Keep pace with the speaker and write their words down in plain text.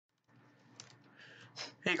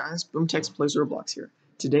Hey guys, Boomtex plays Roblox here.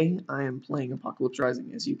 Today I am playing Apocalypse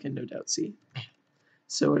Rising, as you can no doubt see.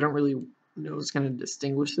 So I don't really know what's going to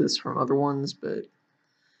distinguish this from other ones, but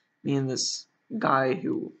me and this guy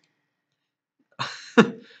who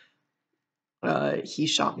he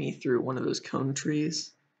shot me through one of those cone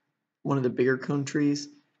trees, one of the bigger cone trees,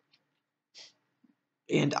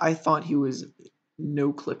 and I thought he was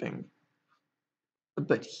no clipping,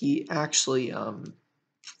 but he actually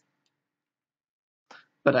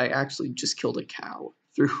but I actually just killed a cow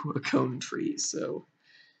through a cone tree, so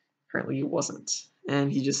apparently he wasn't.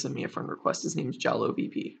 And he just sent me a friend request. His name's Jallo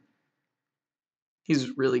VP.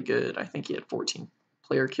 He's really good. I think he had 14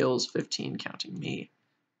 player kills, 15 counting me.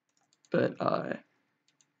 But, oh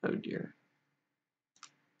dear.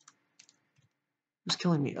 Who's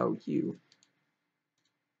killing me? Oh, you.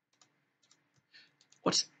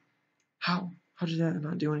 What? How? How did that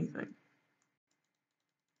not do anything?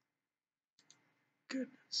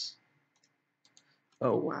 Goodness.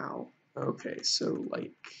 Oh, wow. Okay, so,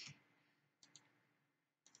 like,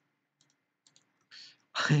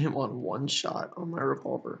 I am on one shot on my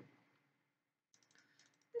revolver.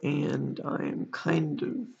 And I'm kind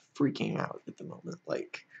of freaking out at the moment.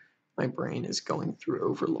 Like, my brain is going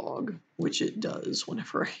through overlog, which it does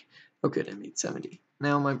whenever I... Oh, good, I'm 870.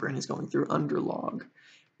 Now my brain is going through underlog,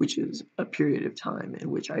 which is a period of time in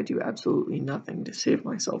which I do absolutely nothing to save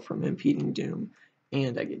myself from impeding doom,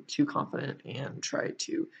 and I get too confident and try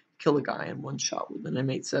to kill a guy in one shot with an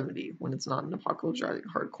M870 when it's not an Apocalypse Rising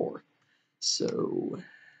hardcore. So...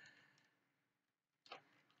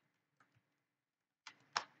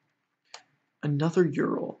 another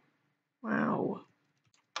Ural. Wow.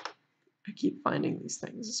 I keep finding these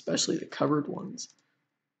things, especially the covered ones.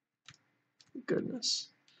 Goodness.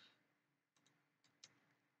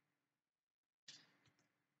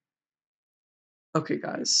 Okay,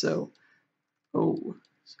 guys, so... Oh,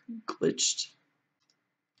 glitched.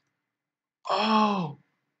 Oh!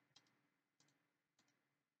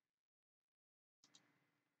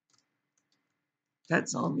 That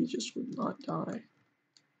zombie just would not die.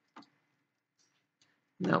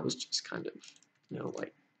 And that was just kind of,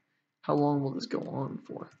 like, how long will this go on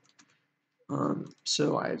for?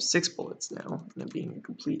 So I have 6 bullets now, and I'm being a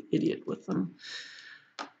complete idiot with them.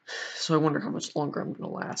 So I wonder how much longer I'm going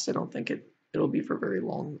to last. I don't think it'll be for very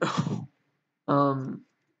long, though.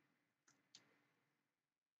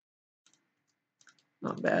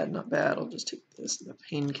 Not bad, not bad. I'll just take this and the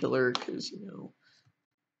painkiller, because,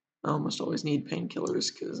 I almost always need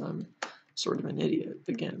painkillers, because I'm sort of an idiot,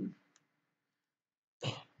 again.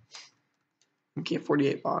 Okay,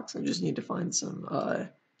 48 box. I just need to find some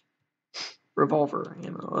revolver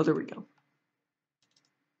ammo. Oh, there we go.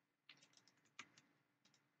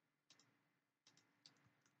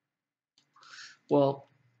 Well,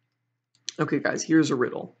 okay, guys, here's a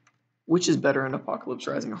riddle. Which is better in Apocalypse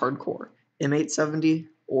Rising Hardcore, M870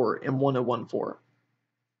 or M1014?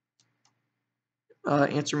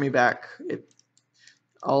 Answer me back.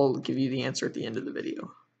 I'll give you the answer at the end of the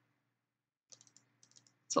video.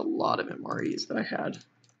 It's a lot of MREs that I had.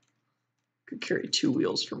 Could carry 2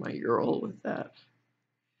 wheels for my Ural with that.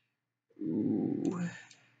 Ooh.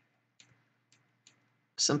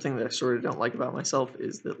 Something that I sort of don't like about myself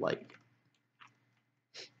is that, like,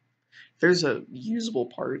 there's a usable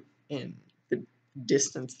part in the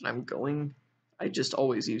distance that I'm going, I just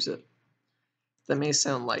always use it. That may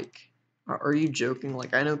sound like, are you joking?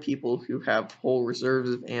 Like, I know people who have whole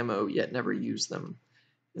reserves of ammo yet never use them.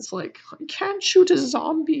 It's like, I can't shoot a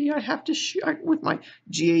zombie. I have to shoot with my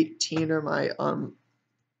G18 or my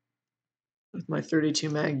with my 32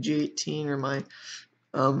 mag G18 or my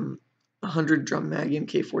 100 drum mag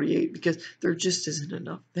MK48 because there just isn't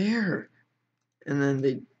enough there. And then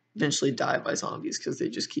they eventually die by zombies because they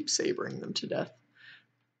just keep sabering them to death.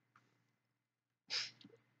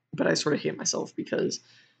 But I sort of hate myself because,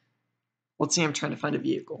 let's say I'm trying to find a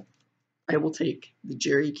vehicle. I will take the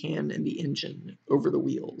jerry can and the engine over the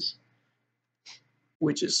wheels,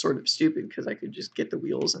 which is sort of stupid because I could just get the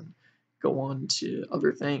wheels and go on to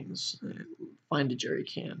other things, find a jerry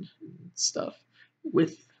can and stuff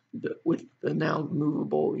with the now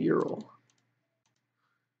movable Ural.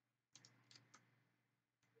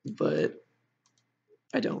 But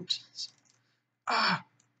I don't. Ah!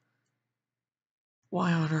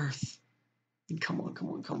 Why on earth? Come on, come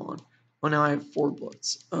on, come on. Oh, now I have 4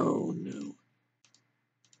 bullets. Oh, no.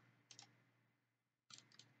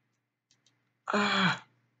 Ah!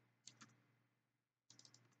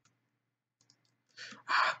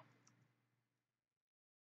 Ah!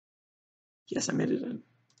 Yes, I made it in.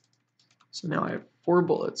 So now I have 4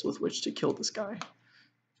 bullets with which to kill this guy.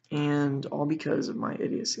 And all because of my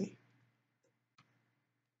idiocy.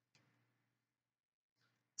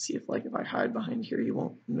 See if like if I hide behind here, you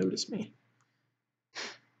won't notice me.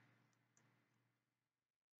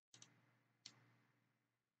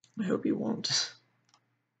 I hope you won't,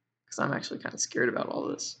 because I'm actually kind of scared about all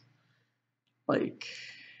this. Like,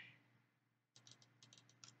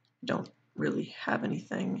 I don't really have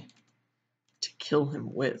anything to kill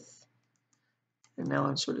him with. And now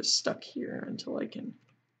I'm sort of stuck here until I can...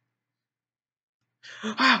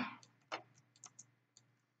 Ah!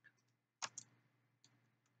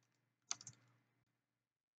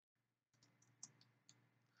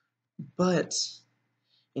 But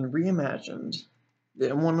in Reimagined, the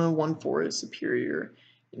M1014 is superior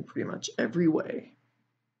in pretty much every way.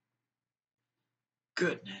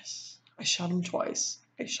 Goodness. I shot him twice.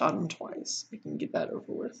 I can get that over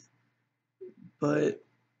with. But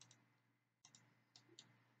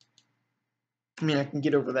I mean, I can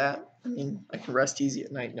get over that. I mean, I can rest easy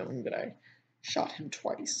at night knowing that I shot him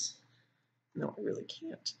twice. No, I really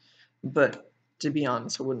can't. But to be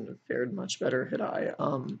honest, I wouldn't have fared much better had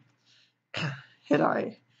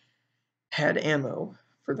I had ammo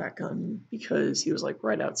for that gun, because he was like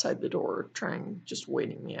right outside the door just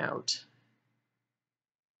waiting me out.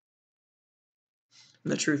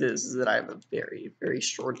 And the truth is that I have a very, very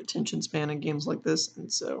short attention span in games like this,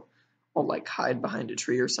 and so I'll like hide behind a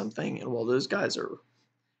tree or something, and while those guys are,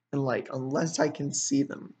 and like unless I can see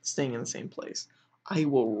them staying in the same place, I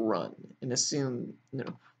will run and assume,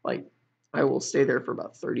 like I will stay there for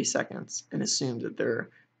about 30 seconds and assume that they're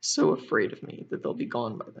so afraid of me that they'll be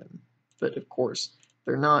gone by then. But of course,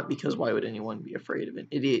 they're not, because why would anyone be afraid of an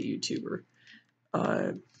idiot YouTuber?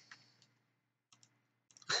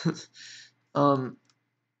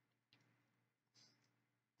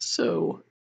 So